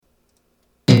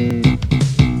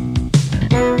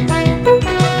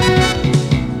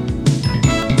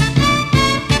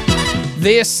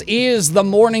This is the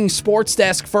Morning Sports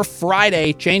Desk for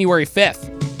Friday, January 5th.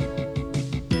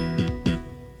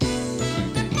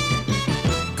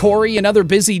 Corey, another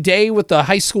busy day with the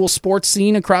high school sports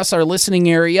scene across our listening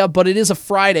area, but it is a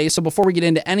Friday, so before we get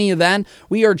into any of that,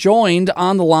 we are joined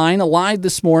on the line live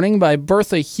this morning by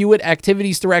Bertha-Hewitt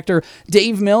Activities Director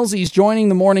Dave Mills. He's joining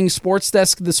the Morning Sports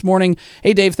Desk this morning.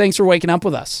 Hey, Dave, thanks for waking up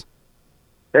with us.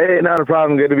 Hey, not a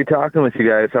problem. Good to be talking with you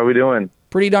guys. How we doing?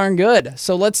 Pretty darn good.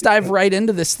 So let's dive right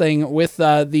into this thing with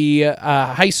the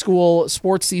high school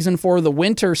sports season for the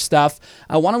winter stuff.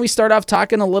 Why don't we start off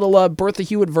talking a little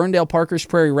Bertha-Hewitt, Verndale, Parkers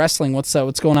Prairie Wrestling. What's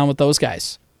going on with those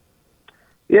guys?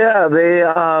 Yeah, they,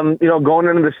 going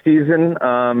into the season,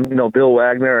 Bill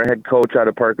Wagner, our head coach out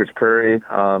of Parkers Prairie,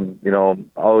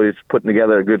 always putting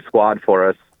together a good squad for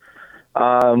us.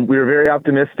 We were very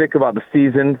optimistic about the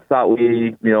season. Thought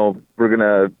we're going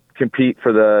to compete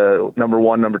for the number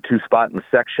 1, number 2 spot in the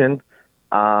section.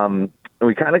 And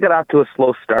we kind of got off to a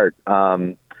slow start.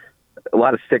 A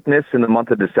lot of sickness in the month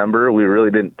of December. We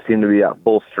really didn't seem to be at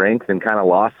full strength and kind of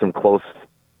lost some close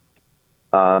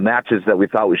matches that we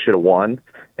thought we should have won.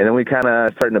 And then we kind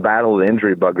of starting to battle the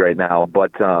injury bug right now.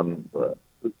 But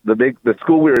the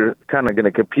school we were kind of going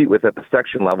to compete with at the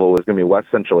section level was going to be West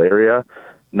Central area,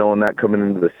 knowing that coming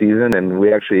into the season. And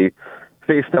we actually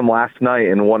faced them last night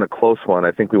and won a close one.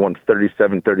 I think we won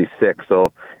 37-36. So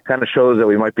kind of shows that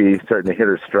we might be starting to hit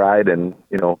our stride and,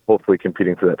 hopefully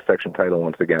competing for that section title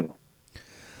once again.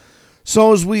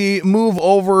 So as we move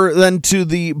over then to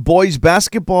the boys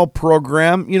basketball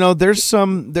program, there's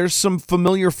some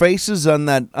familiar faces on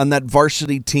that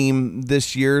varsity team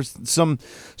this year. Some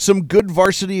good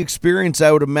varsity experience,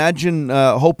 I would imagine,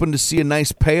 hoping to see a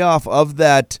nice payoff of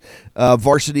that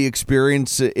varsity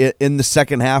experience in the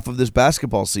second half of this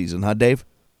basketball season, huh, Dave?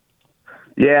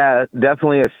 Yeah,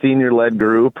 definitely a senior-led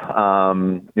group. We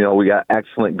got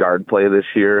excellent guard play this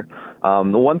year.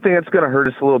 The one thing that's going to hurt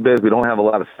us a little bit is we don't have a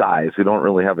lot of size. We don't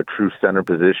really have a true center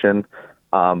position,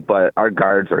 but our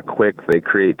guards are quick. They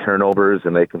create turnovers,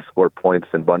 and they can score points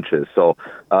in bunches. So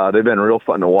they've been real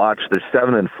fun to watch. They're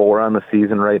 7-4 on the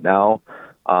season right now.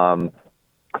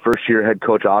 First-year head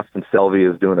coach Austin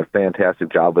Selvey is doing a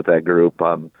fantastic job with that group.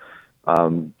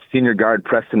 Senior guard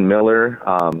Preston Miller,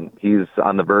 he's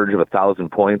on the verge of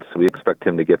 1,000 points. We expect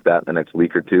him to get that in the next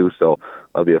week or two, so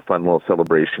that'll be a fun little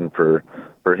celebration for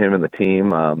him and the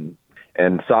team.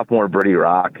 And sophomore Brady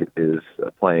Rock is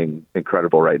playing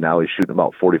incredible right now. He's shooting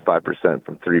about 45%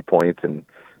 from 3 points and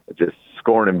just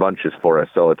scoring in bunches for us.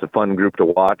 So it's a fun group to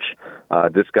watch.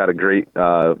 Just got a great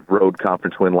road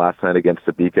conference win last night against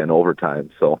Topeka in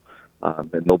overtime. So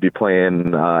and they'll be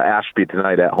playing Ashby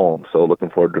tonight at home. So looking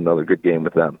forward to another good game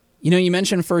with them. You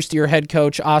mentioned first-year head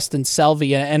coach Austin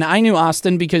Selvey, and I knew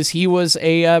Austin because he was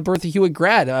a Bertha-Hewitt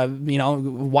grad, a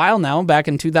while now, back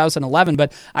in 2011.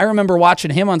 But I remember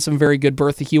watching him on some very good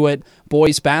Bertha-Hewitt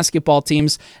boys basketball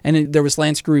teams, and there was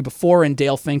Lance Gruy before and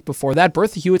Dale Fink before that.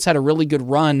 Bertha-Hewitt's had a really good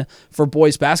run for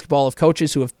boys basketball of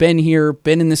coaches who have been here,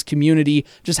 been in this community.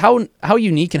 Just how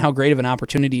unique and how great of an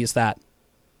opportunity is that?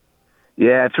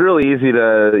 Yeah, it's really easy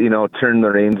to, turn the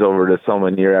reins over to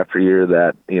someone year after year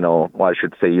that, I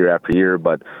should say year after year,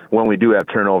 but when we do have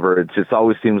turnover, it just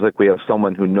always seems like we have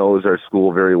someone who knows our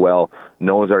school very well,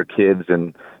 knows our kids,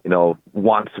 and,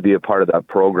 wants to be a part of that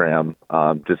program,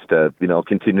 just to,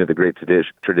 continue the great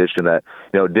tradition that,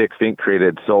 Dick Fink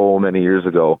created so many years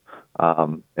ago.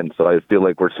 And so I feel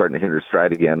like we're starting to hit our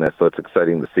stride again, so it's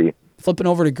exciting to see. Flipping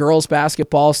over to girls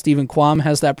basketball, Stephen Quam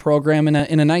has that program in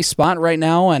a nice spot right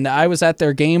now, and I was at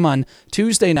their game on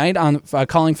Tuesday night on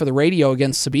calling for the radio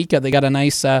against Sabika. They got a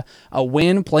nice a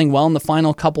win, playing well in the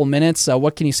final couple minutes.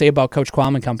 What can you say about Coach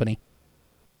Quam and company?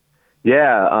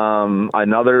 Yeah,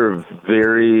 another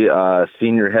very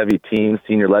senior-heavy team,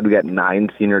 senior-led. We got 9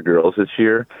 senior girls this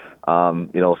year.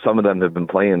 Some of them have been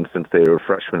playing since they were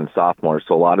freshmen and sophomores,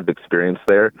 so a lot of experience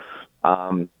there.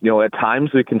 At times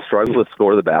we can struggle to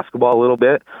score the basketball a little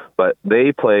bit, but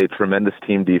they play tremendous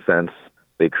team defense.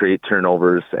 They create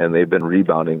turnovers, and they've been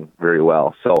rebounding very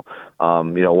well. So,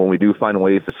 when we do find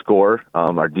ways to score,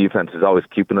 our defense is always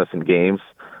keeping us in games.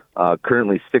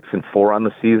 Currently 6-4 on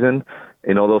the season.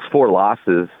 Those 4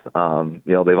 losses,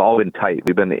 they've all been tight.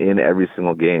 We've been in every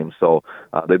single game. So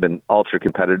they've been ultra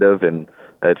competitive, and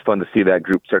it's fun to see that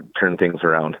group start to turn things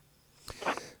around.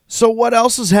 So what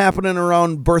else is happening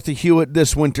around Bertha-Hewitt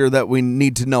this winter that we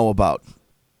need to know about?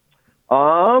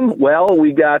 Well,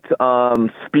 we got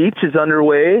speech is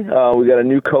underway. We got a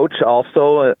new coach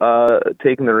also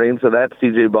taking the reins of that,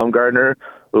 CJ Baumgartner,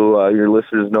 who your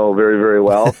listeners know very, very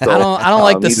well. So, I don't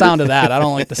like the sound of that. I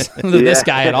don't like the sound of this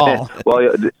guy at all.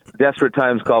 Well, desperate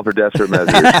times call for desperate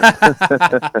measures.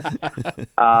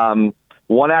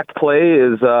 one-act play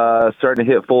is starting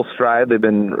to hit full stride. They've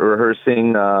been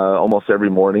rehearsing almost every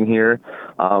morning here.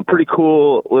 Pretty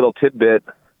cool little tidbit.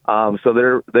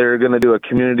 So they're going to do a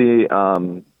community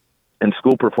and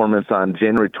school performance on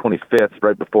January 25th,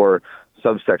 right before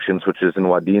subsections, which is in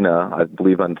Wadena, I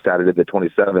believe on Saturday the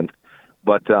 27th.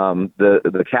 But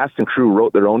the cast and crew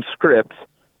wrote their own script,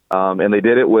 and they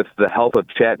did it with the help of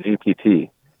ChatGPT.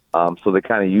 So they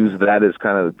kind of use that as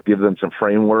kind of give them some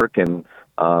framework and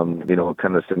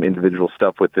kind of some individual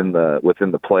stuff within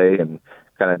the play, and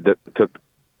kind of took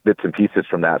bits and pieces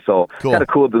from that. So cool. Kind of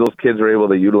cool that those kids are able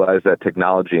to utilize that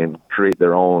technology and create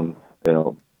their own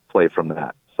play from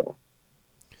that. So.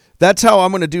 That's how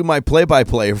I'm going to do my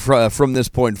play-by-play from this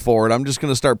point forward. I'm just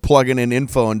going to start plugging in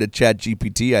info into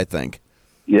ChatGPT, I think.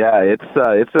 Yeah,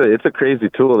 it's a crazy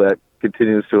tool that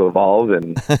continues to evolve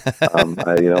and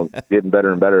getting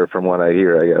better and better from what I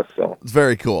hear, I guess. So it's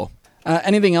very cool.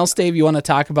 Anything else, Dave, you want to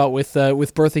talk about with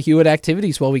Bertha-Hewitt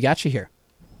activities while we got you here?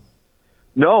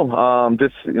 No,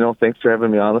 just thanks for having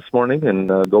me on this morning,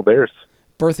 and go Bears.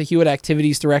 Bertha-Hewitt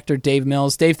Activities Director Dave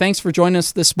Mills. Dave, thanks for joining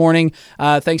us this morning.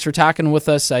 Thanks for talking with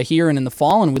us here and in the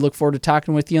fall, and we look forward to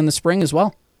talking with you in the spring as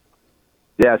well.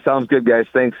 Yeah, sounds good, guys.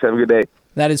 Thanks. Have a good day.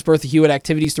 That is Bertha-Hewitt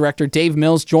Activities Director Dave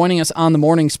Mills joining us on the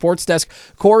Morning Sports Desk.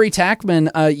 Corey Tackman,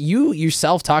 you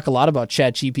yourself talk a lot about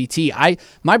ChatGPT.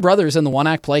 My brother's in the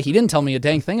one-act play. He didn't tell me a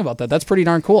dang thing about that. That's pretty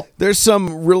darn cool. There's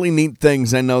some really neat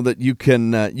things I know that you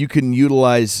can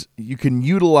utilize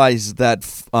that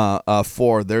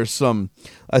for. There's some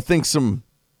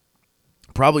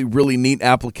probably really neat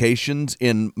applications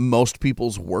in most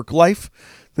people's work life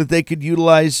that they could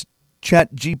utilize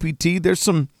ChatGPT. There's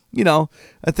some.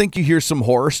 I think you hear some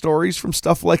horror stories from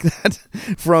stuff like that,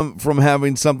 from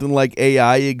having something like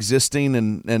AI existing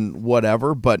and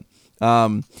whatever. But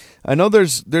I know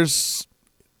there's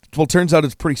turns out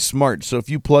it's pretty smart. So if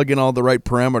you plug in all the right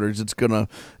parameters, it's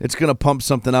gonna pump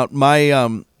something out.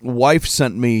 My wife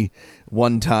sent me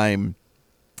one time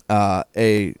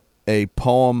a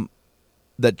poem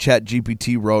that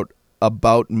ChatGPT wrote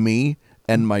about me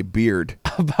and my beard.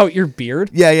 About your beard?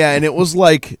 Yeah, and it was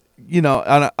like.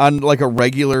 On like a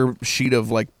regular sheet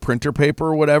of like printer paper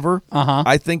or whatever,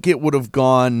 I think it would have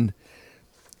gone,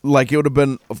 like it would have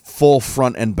been full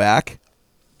front and back.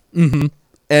 Mm-hmm.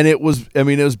 And it was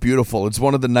beautiful. It's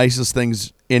one of the nicest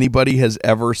things anybody has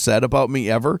ever said about me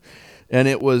ever. And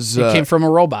it was... It came from a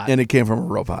robot. And it came from a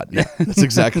robot. Yeah, that's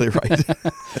exactly right.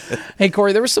 Hey,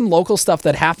 Corey, there was some local stuff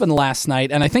that happened last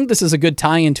night, and I think this is a good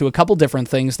tie-in to a couple different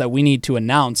things that we need to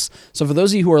announce. So for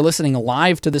those of you who are listening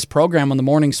live to this program on the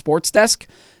Morning Sports Desk,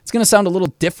 it's going to sound a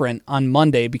little different on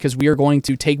Monday because we are going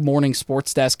to take Morning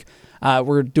Sports Desk.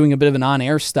 We're doing a bit of an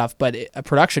on-air stuff, but a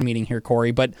production meeting here,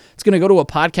 Corey, but it's going to go to a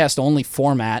podcast-only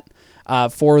format.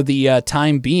 For the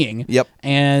time being. Yep.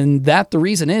 And the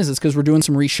reason is because we're doing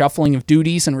some reshuffling of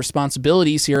duties and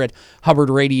responsibilities here at Hubbard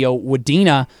Radio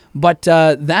Wadena. But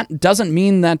that doesn't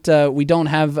mean that we don't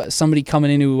have somebody coming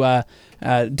in who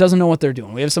doesn't know what they're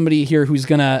doing. We have somebody here who's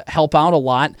going to help out a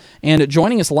lot. And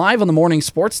joining us live on the Morning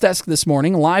Sports Desk this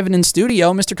morning, live and in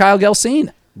studio, Mr. Kyle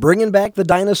Gelsine. Bringing back the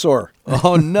dinosaur.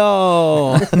 Oh,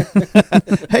 no.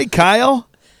 Hey, Kyle.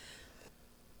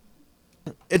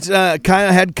 It's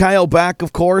had Kyle back,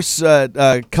 of course,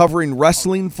 covering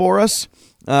wrestling for us.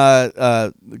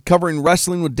 Covering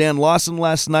wrestling with Dan Lawson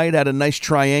last night. Had a nice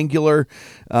triangular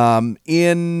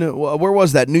in where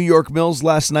was that? New York Mills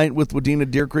last night with Wadena,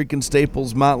 Deer Creek, and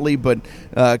Staples-Motley. But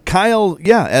Kyle,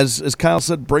 yeah, as Kyle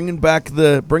said, bringing back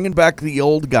the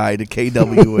old guy to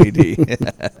KWAD.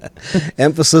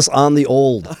 Emphasis on the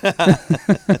old.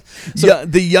 So,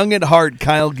 the young at heart,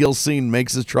 Kyle Gelsine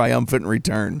makes his triumphant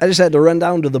return. I just had to run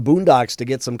down to the Boondocks to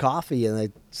get some coffee, and I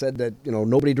said that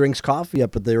nobody drinks coffee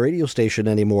up at the radio station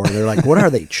anymore. And they're like, "What are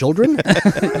they, children?"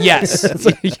 Yes.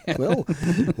 Well,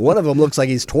 one of them looks like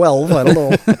he's 12. I don't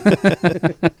know.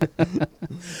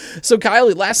 So, Kyle,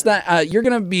 last night you're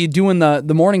going to be doing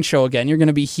the morning show again. You're going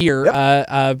to be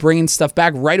here, bringing stuff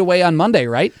back right away on Monday,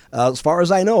 right? As far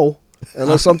as I know.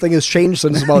 Unless something has changed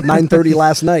since about 9:30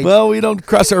 last night. Well, we don't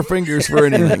cross our fingers for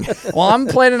anything. Well, I'm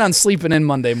planning on sleeping in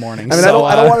Monday morning. I mean, I don't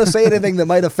want to say anything that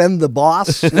might offend the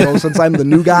boss, since I'm the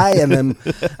new guy and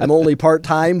I'm only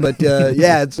part-time. But,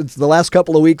 it's the last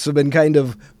couple of weeks have been kind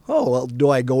of,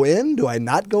 do I go in? Do I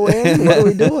not go in? What are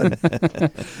we doing?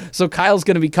 So Kyle's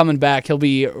going to be coming back. He'll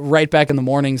be right back in the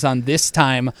mornings on this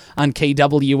time on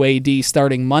KWAD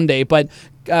starting Monday. But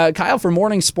Kyle, for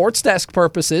Morning Sports Desk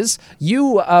purposes,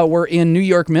 you were in New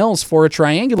York Mills for a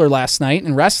triangular last night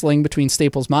in wrestling between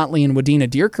Staples-Motley and Wadena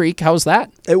Deer Creek. How was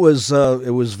that? It was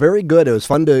very good. It was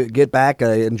fun to get back.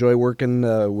 I enjoy working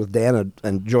with Dan. I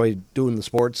enjoy doing the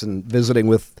sports and visiting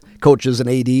with coaches and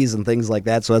ADs and things like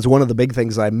that. So that's one of the big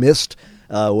things I missed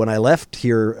when I left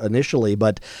here initially.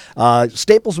 But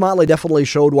Staples-Motley definitely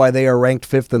showed why they are ranked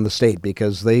 5th in the state,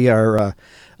 because they are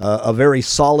a very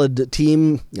solid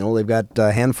team. They've got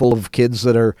a handful of kids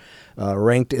that are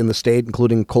ranked in the state,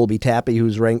 including Colby Tappy,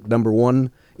 who's ranked number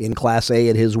 1 in Class A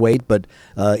at his weight. But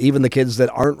even the kids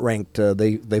that aren't ranked,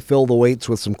 they fill the weights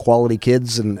with some quality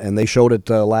kids, and they showed it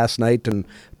last night, and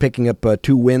picking up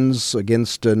 2 wins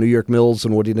against New York Mills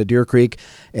and Wadena Deer Creek.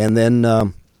 And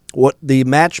then what the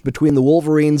match between the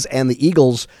Wolverines and the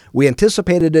Eagles, we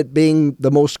anticipated it being the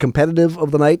most competitive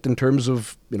of the night in terms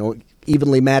of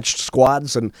evenly matched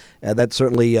squads, and that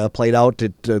certainly played out.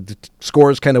 The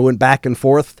scores kind of went back and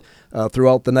forth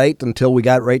throughout the night until we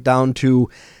got right down to,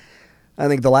 I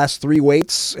think, the last 3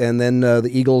 weights, and then the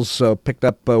Eagles picked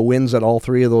up wins at all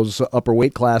 3 of those upper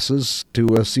weight classes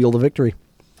to seal the victory.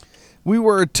 We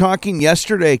were talking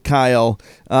yesterday, Kyle.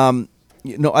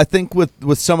 I think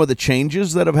with some of the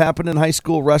changes that have happened in high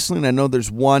school wrestling, I know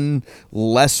there's one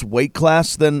less weight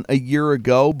class than a year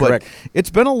ago, but Correct. It's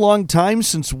been a long time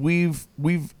since we've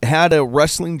had a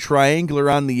wrestling triangular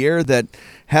on the air that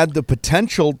had the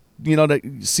potential, to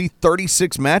see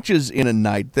 36 matches in a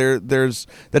night.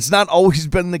 That's not always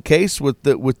been the case with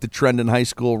the trend in high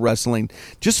school wrestling.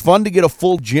 Just fun to get a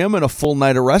full gym and a full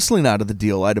night of wrestling out of the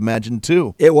deal, I'd imagine,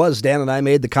 too. It was. Dan and I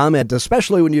made the comment,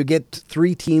 especially when you get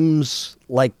 3 teams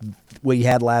like we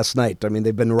had last night. I mean,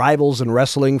 they've been rivals in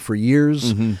wrestling for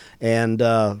years, and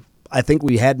I think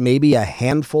we had maybe a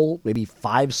handful, maybe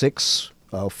 5, 6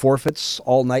 forfeits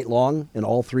all night long in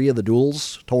all 3 of the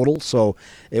duels total. So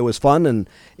it was fun, and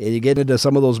you get into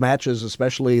some of those matches,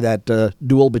 especially that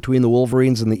duel between the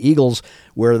Wolverines and the Eagles,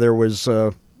 where there was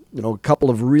a couple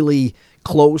of really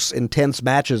close, intense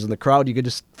matches, and the crowd, you could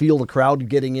just feel the crowd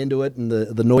getting into it, and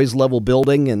the noise level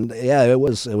building, and yeah, it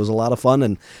was a lot of fun,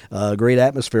 and great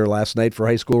atmosphere last night for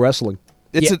high school wrestling.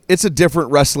 It's a different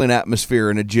wrestling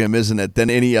atmosphere in a gym, isn't it, than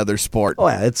any other sport? Oh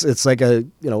yeah, it's like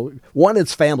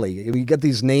it's family. You get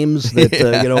these names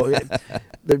that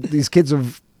these kids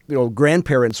have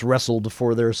grandparents wrestled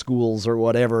for their schools or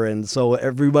whatever, and so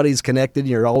everybody's connected.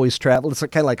 You're always traveling. It's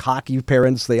kind of like hockey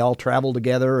parents; they all travel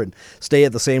together and stay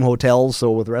at the same hotels.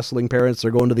 So with wrestling parents,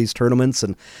 they're going to these tournaments,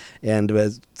 and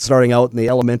starting out in the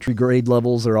elementary grade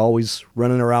levels, they're always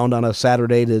running around on a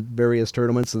Saturday to various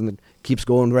tournaments, and it keeps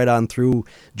going right on through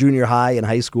junior high and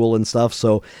high school and stuff.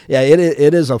 So yeah,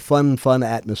 it is a fun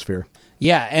atmosphere.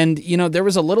 Yeah, and there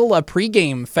was a little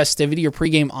pregame festivity or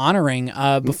pregame honoring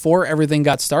before everything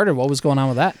got started. What was going on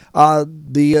with that?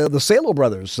 The Salo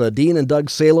brothers, Dean and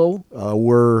Doug Salo,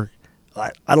 were.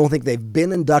 I don't think they've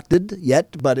been inducted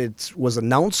yet, but it was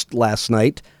announced last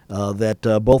night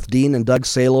that both Dean and Doug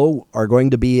Salo are going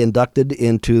to be inducted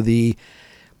into the.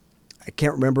 I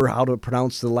can't remember how to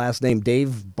pronounce the last name.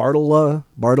 Dave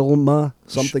Bartolma,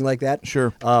 something like that.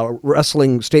 Sure.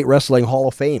 State Wrestling Hall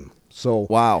of Fame. So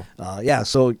wow.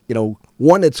 So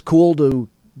one, it's cool to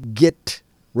get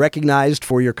recognized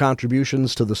for your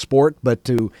contributions to the sport, but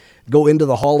to go into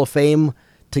the Hall of Fame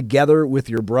together with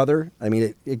your brother, I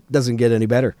mean, it doesn't get any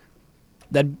better.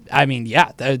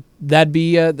 That'd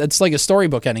be that's like a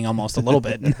storybook ending almost a little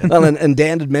bit. Well, and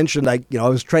Dan had mentioned, I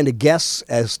was trying to guess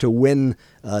as to when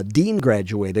Dean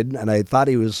graduated, and I thought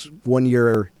he was 1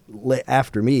 year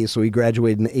after me, so he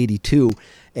graduated in '82,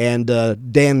 and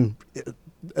Dan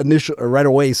right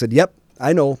away said, "Yep,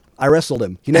 I know. I wrestled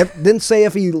him." He didn't say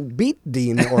if he beat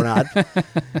Dean or not, but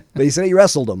he said he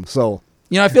wrestled him. So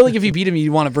I feel like if you beat him,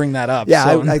 you'd want to bring that up. Yeah,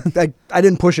 so. I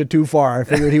didn't push it too far. I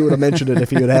figured he would have mentioned it if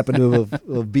he would happen to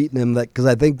have beaten him. Because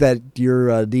I think that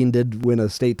your Dean did win a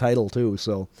state title too.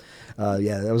 So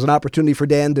that was an opportunity for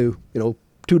Dan to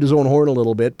toot his own horn a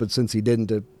little bit, but since he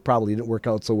didn't, it probably didn't work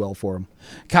out so well for him.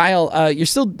 Kyle, you're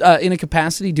still in a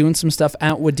capacity doing some stuff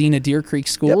at Wadena Deer Creek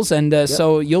schools, and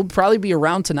so you'll probably be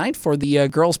around tonight for the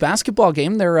girls' basketball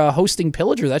game. They're hosting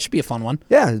Pillager. That should be a fun one.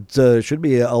 Yeah, it should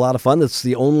be a lot of fun. It's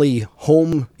the only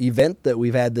home event that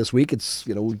we've had this week. It's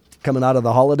coming out of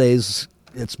the holidays.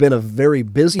 It's been a very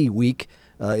busy week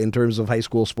in terms of high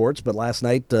school sports, but last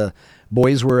night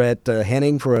boys were at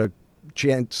Henning for a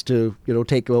chance to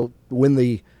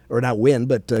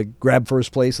grab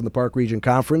first place in the Park Region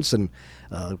Conference, and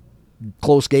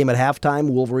close game at halftime.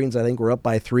 Wolverines, I think, were up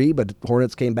by 3, but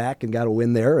Hornets came back and got a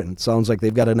win there, and it sounds like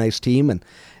they've got a nice team.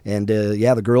 And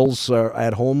the girls are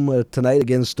at home tonight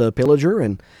against Pillager,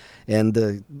 and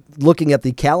And looking at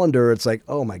the calendar, it's like,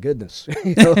 oh my goodness.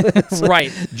 It's like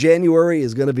Right. January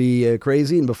is going to be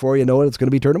crazy, and before you know it, it's going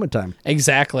to be tournament time.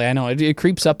 Exactly. I know. It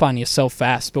creeps up on you so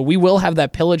fast. But we will have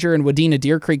that Pillager and Wadena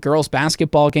Deer Creek girls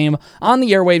basketball game on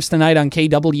the airwaves tonight on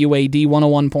KWAD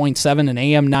 101.7 and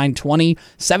AM 920.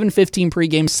 7:15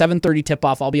 pregame, 7:30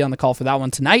 tip-off. I'll be on the call for that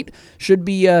one tonight. Should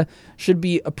be a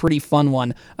pretty fun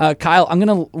one. Kyle,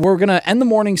 we're gonna end the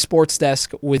morning sports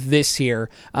desk with this here,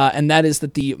 and that is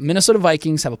that the Minnesota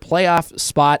Vikings have a playoff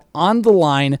spot on the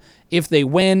line if they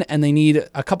win, and they need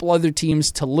a couple other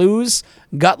teams to lose.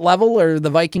 Gut level, are the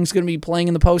Vikings going to be playing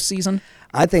in the postseason?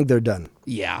 I think they're done.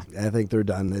 Yeah. I think they're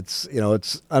done. It's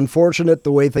unfortunate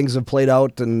the way things have played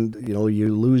out, and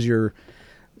you lose your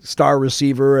star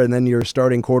receiver and then your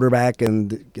starting quarterback,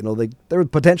 and their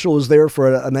potential was there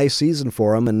for a nice season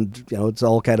for them, and it's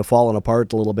all kind of fallen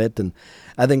apart a little bit. And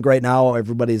I think right now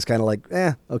everybody's kind of like,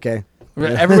 okay.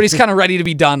 Everybody's kind of ready to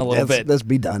be done a little bit. Let's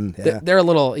be done. Yeah. They're a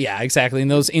little, exactly. And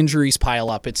those injuries pile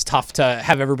up. It's tough to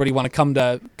have everybody want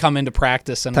to come into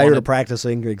practice and tired of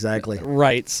practicing. Exactly.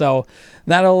 Right. So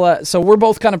that'll. So we're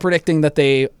both kind of predicting that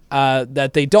they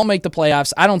don't make the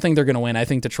playoffs. I don't think they're going to win. I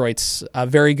think Detroit's a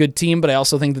very good team, but I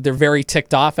also think that they're very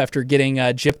ticked off after getting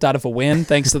gypped out of a win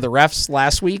thanks to the refs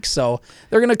last week. So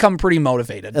they're going to come pretty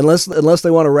motivated. Unless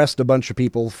they want to rest a bunch of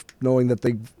people, knowing that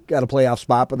they got a playoff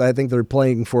spot, but I think they're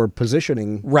playing for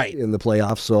positioning right in the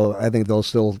playoffs. So I think they'll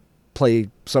still play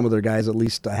some of their guys at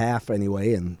least a half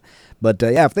anyway. But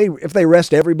if they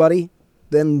rest everybody,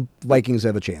 then Vikings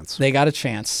have a chance. They got a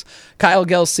chance. Kyle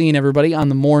Gelsine, everybody, on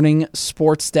the Morning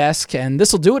Sports Desk. And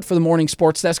this will do it for the Morning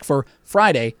Sports Desk for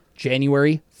Friday,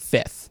 January 5th.